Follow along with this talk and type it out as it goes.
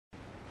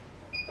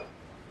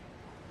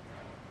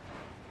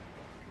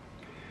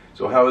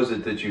So how is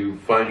it that you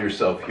find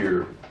yourself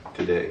here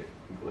today,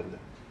 Glenda?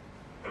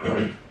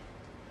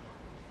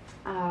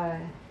 I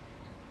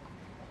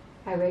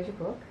read your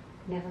book,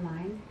 Never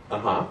Mind.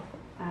 Uh-huh.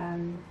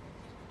 I've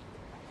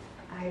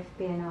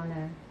been on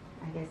a,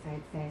 I guess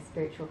I'd say, a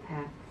spiritual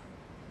path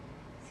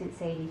since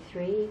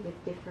 '83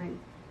 with different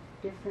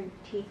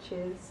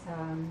teachers.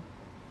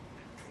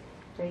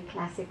 Very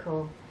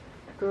classical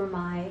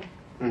Gurumai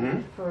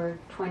for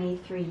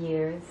 23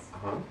 years,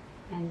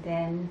 and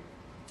then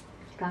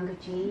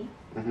Gangaji,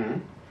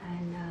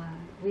 and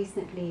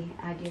recently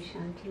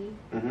Adyashanti.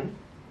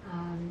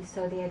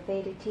 So the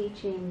Advaita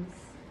teachings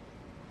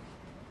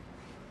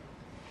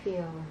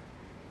feel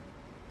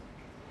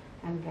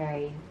I'm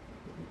very,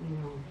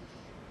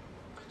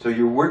 So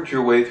you worked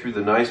your way through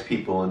the nice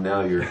people and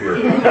now you're here.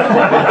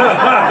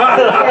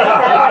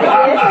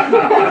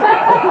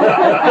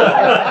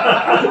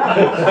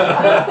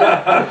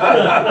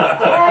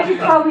 Glad you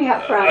told me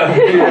up front.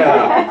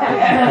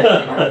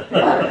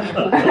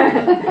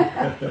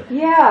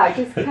 Yeah,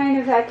 just kind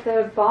of at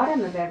the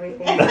bottom of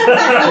everything.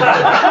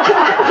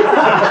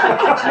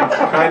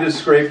 Kind of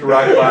scraped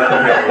right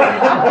bottom.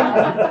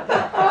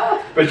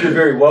 But you're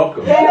very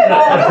welcome here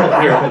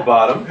at the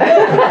bottom.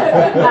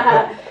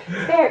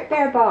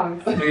 Bare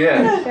bones.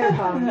 Yes. Bare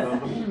bones.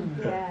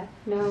 Yeah.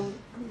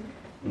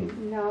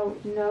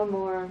 No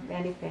more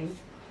anything.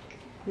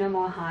 No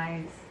more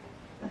highs.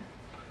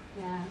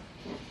 Yeah.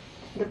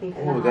 Looking for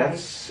the Oh, that's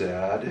highs.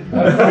 sad.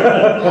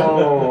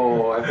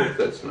 Oh, I hope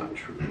that's not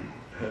true.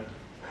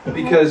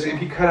 Because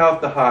if you cut out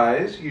the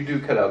highs, you do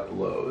cut out the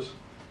lows.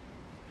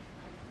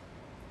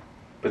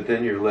 But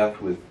then you're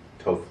left with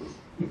tofu.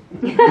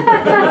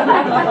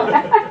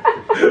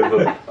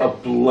 a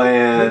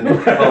bland,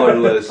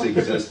 colorless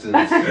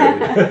existence.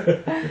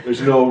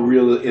 There's no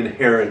real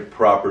inherent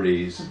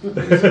properties.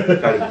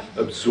 Just kind of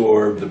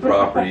absorb the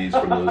properties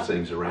from those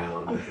things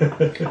around.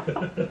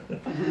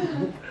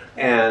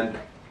 And,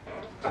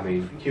 I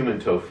mean, human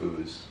tofu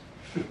is...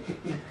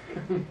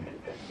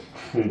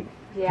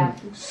 Yeah.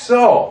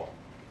 So,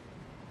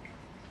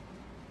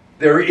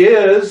 there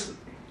is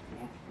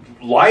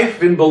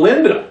life in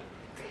Belinda.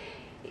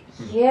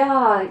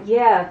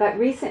 Yeah, but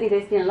recently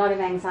there's been a lot of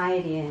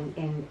anxiety in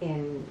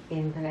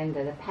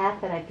Belinda. The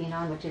path that I've been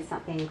on, which is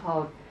something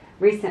called,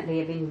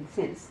 recently I've been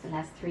since the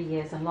last 3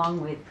 years,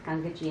 along with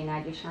Gangaji and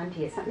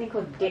Adyashanti, it's something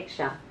called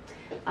Diksha,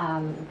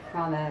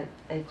 from a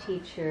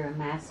teacher, a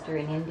master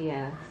in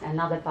India,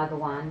 another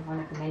Bhagawan,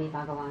 one of the many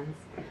Bhagawans.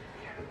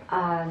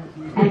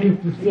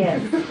 And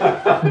yes,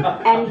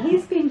 and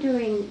he's been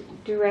doing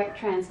direct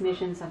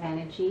transmissions of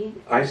energy.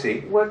 I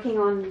see. Working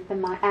on the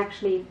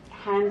actually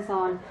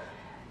hands-on.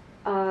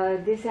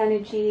 This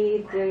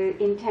energy, the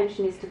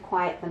intention is to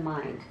quiet the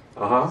mind.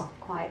 Just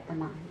quiet the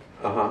mind.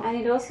 And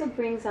it also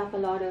brings up a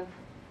lot of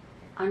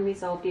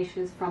unresolved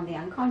issues from the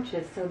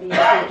unconscious. So the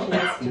intention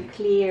is to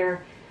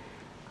clear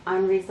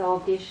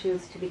unresolved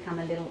issues, to become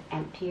a little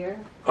emptier,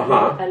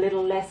 a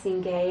little less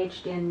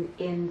engaged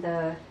in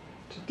the,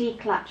 to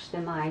declutch the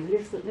mind, a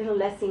little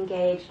less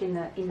engaged in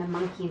the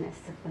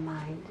monkeyness of the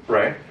mind.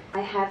 Right.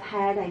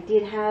 I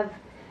did have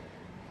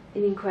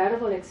an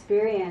incredible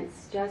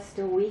experience just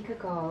a week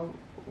ago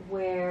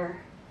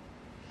where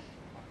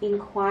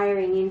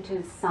inquiring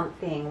into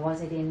something,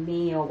 was it in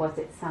me or was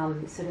it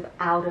some sort of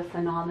outer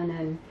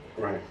phenomenon,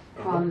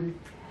 from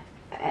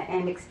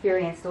and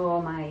experienced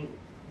all my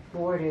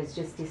borders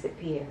just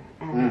disappear,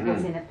 and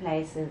was in a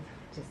place of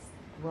just,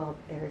 well,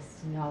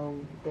 there's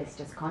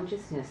just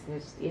consciousness,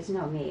 there's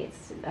no me.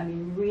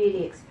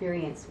 Really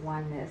experienced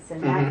oneness,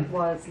 and that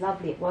was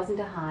lovely. It wasn't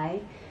a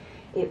high,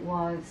 it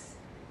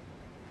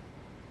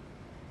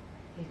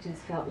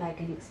just felt like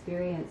an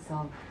experience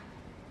of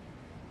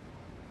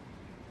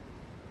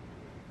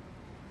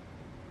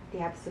the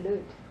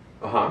absolute.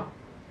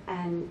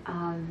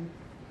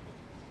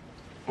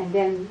 And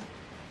then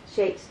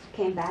shapes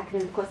came back,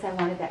 and of course I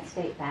wanted that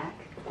state back.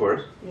 Of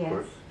course. Yes. Of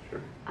course.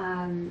 Sure.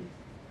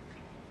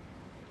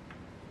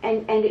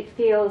 And it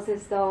feels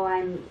as though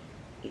I'm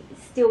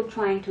still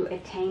trying to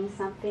attain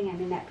something. I'm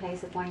in that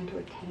place of wanting to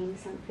attain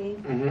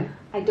something.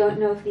 I don't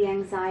know if the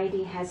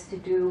anxiety has to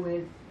do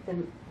with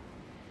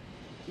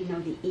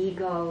the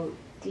ego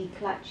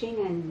declutching,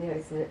 and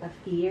there's a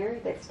fear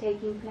that's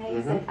taking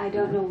place. I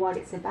don't know what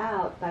it's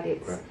about, but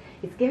it's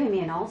given me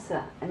an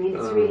ulcer.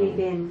 It's really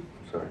been...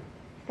 Sorry.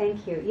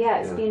 Thank you. Yeah,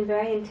 it's been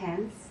very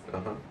intense.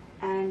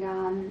 And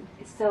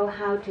so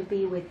how to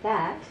be with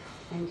that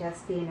and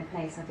just be in a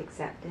place of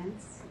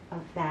acceptance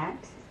of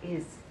that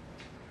is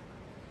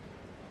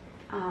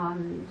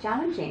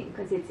challenging,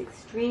 because it's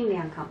extremely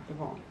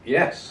uncomfortable.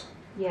 Yes.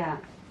 Yeah.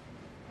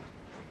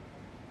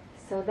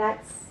 So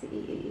that's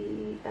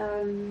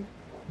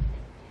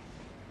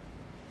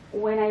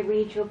when I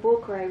read your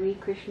book or I read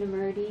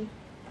Krishnamurti,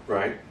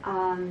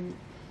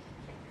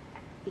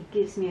 it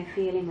gives me a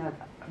feeling of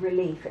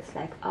relief. It's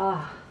like,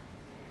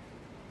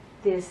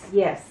 this is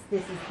this,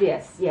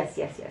 yes.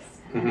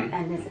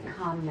 And there's a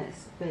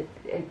calmness, but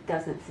it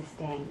doesn't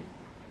sustain.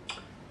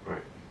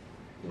 Right.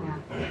 Yeah.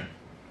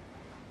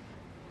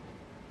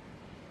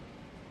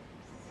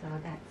 So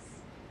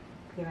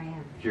here I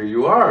am. Here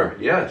you are,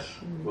 yes.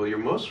 Well, you're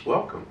most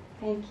welcome.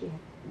 Thank you.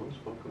 Most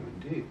welcome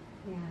indeed.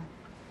 Yeah.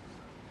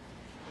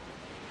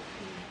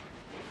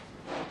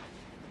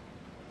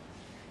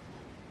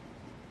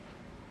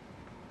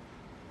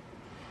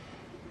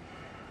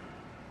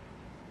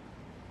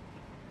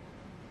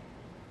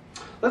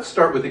 Let's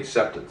start with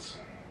acceptance.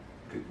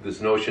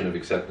 This notion of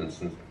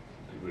acceptance, and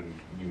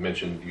you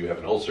mentioned you have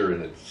an ulcer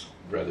and it's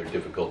rather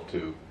difficult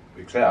to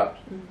accept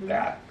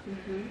that.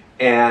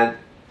 And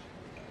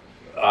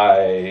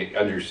I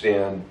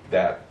understand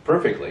that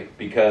perfectly,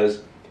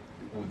 because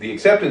the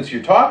acceptance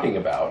you're talking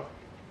about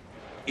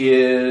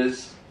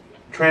is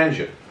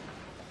transient.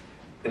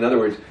 In other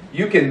words,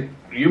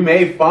 you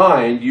may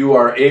find you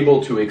are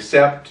able to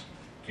accept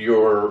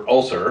your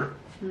ulcer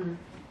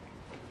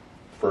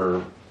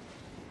for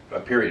a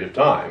period of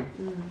time,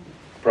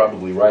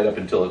 probably right up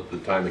until the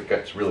time it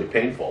gets really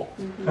painful,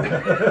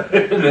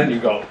 and then you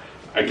go,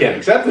 I can't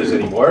accept this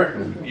anymore.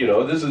 You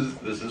know, this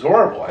is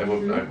horrible. I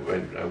want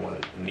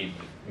to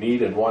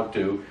need and want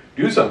to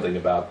do something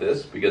about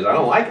this because I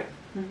don't like it.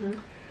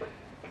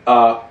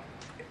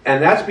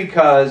 And that's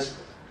because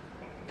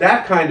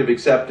that kind of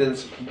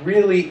acceptance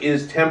really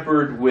is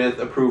tempered with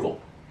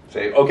approval.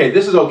 Say, okay,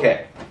 this is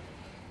okay.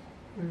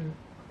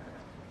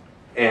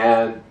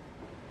 And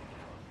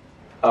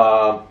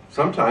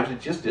sometimes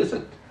it just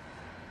isn't.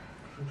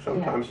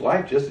 Sometimes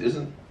life just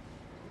isn't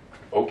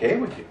okay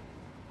with you.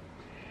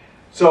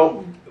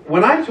 So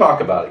when I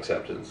talk about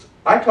acceptance,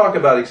 I talk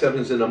about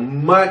acceptance in a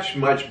much,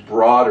 much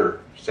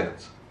broader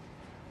sense.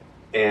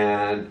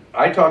 And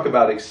I talk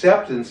about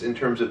acceptance in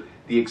terms of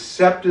the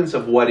acceptance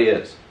of what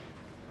is,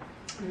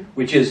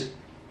 which is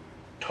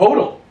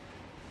total.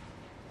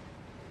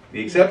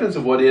 The acceptance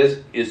of what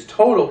is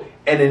total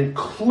and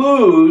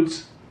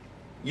includes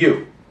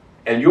you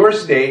and your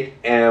state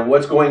and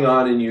what's going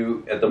on in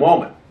you at the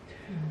moment.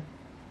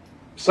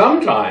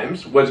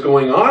 Sometimes what's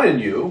going on in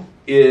you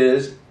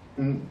is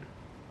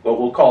what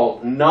we'll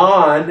call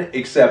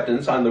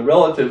non-acceptance on the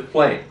relative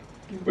plane,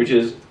 which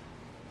is,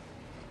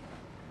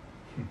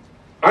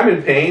 I'm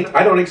in pain,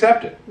 I don't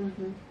accept it.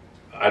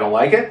 I don't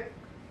like it,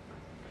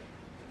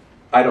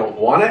 I don't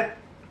want it,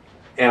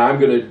 and I'm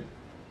going to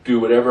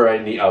do whatever I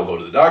need. I'll go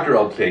to the doctor,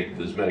 I'll take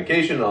this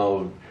medication,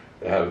 I'll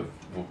have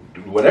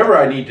whatever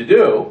I need to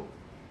do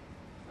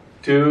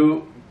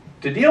to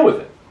deal with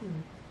it.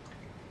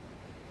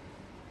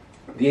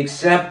 The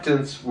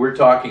acceptance we're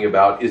talking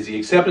about is the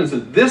acceptance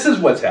that this is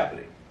what's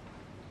happening.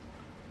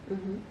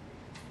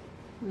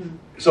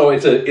 So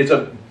it's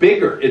a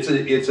bigger,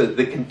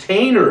 the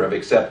container of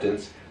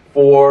acceptance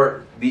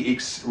for the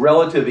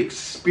relative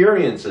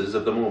experiences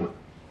of the moment.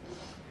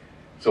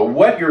 So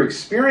what you're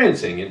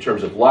experiencing in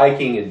terms of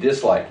liking and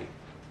disliking,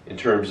 in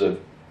terms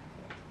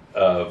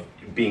of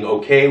being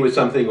okay with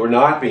something or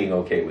not being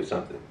okay with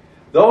something,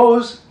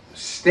 those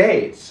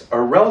states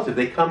are relative.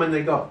 They come and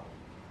they go.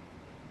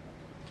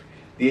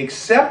 The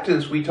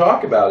acceptance we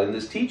talk about in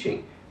this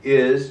teaching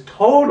is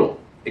total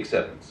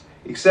acceptance.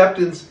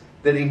 Acceptance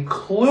that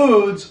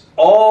includes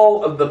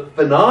all of the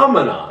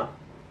phenomena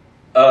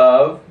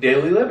of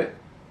daily living.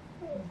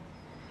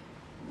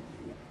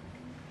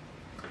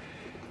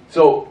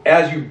 So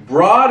as you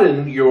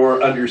broaden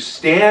your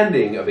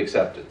understanding of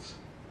acceptance,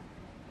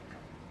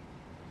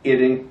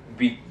 it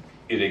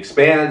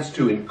expands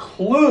to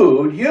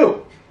include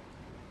you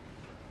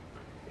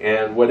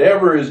and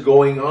whatever is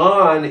going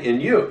on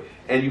in you.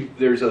 And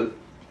there's a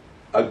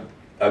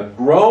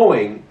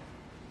growing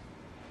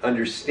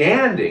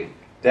understanding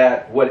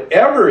that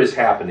whatever is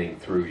happening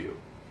through you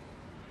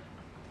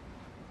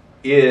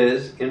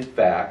is, in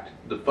fact,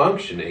 the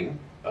functioning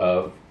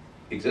of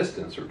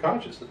existence or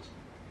consciousness.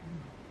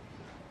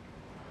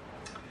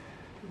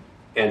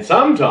 And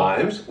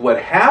sometimes what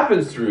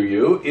happens through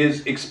you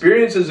is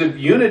experiences of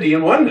unity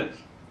and oneness.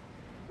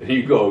 And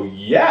you go,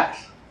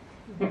 yes.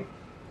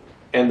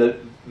 And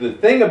the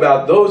thing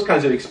about those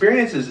kinds of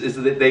experiences is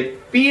that they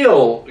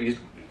feel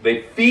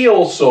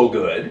so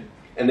good,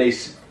 and they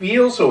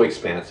feel so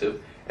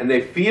expansive, and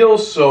they feel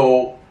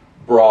so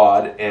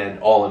broad and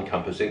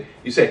all-encompassing.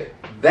 You say,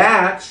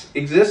 that's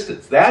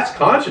existence, that's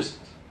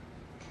consciousness.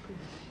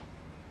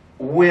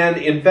 When,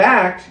 in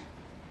fact,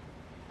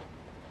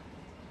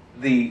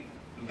 the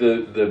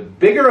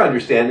bigger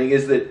understanding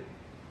is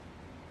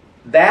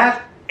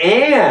that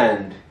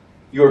and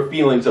your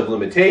feelings of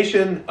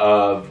limitation,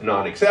 of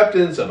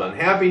non-acceptance, of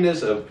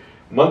unhappiness, of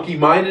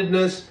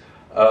monkey-mindedness,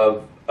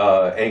 of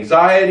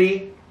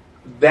anxiety,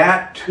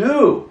 that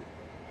too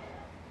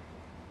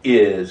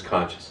is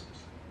consciousness.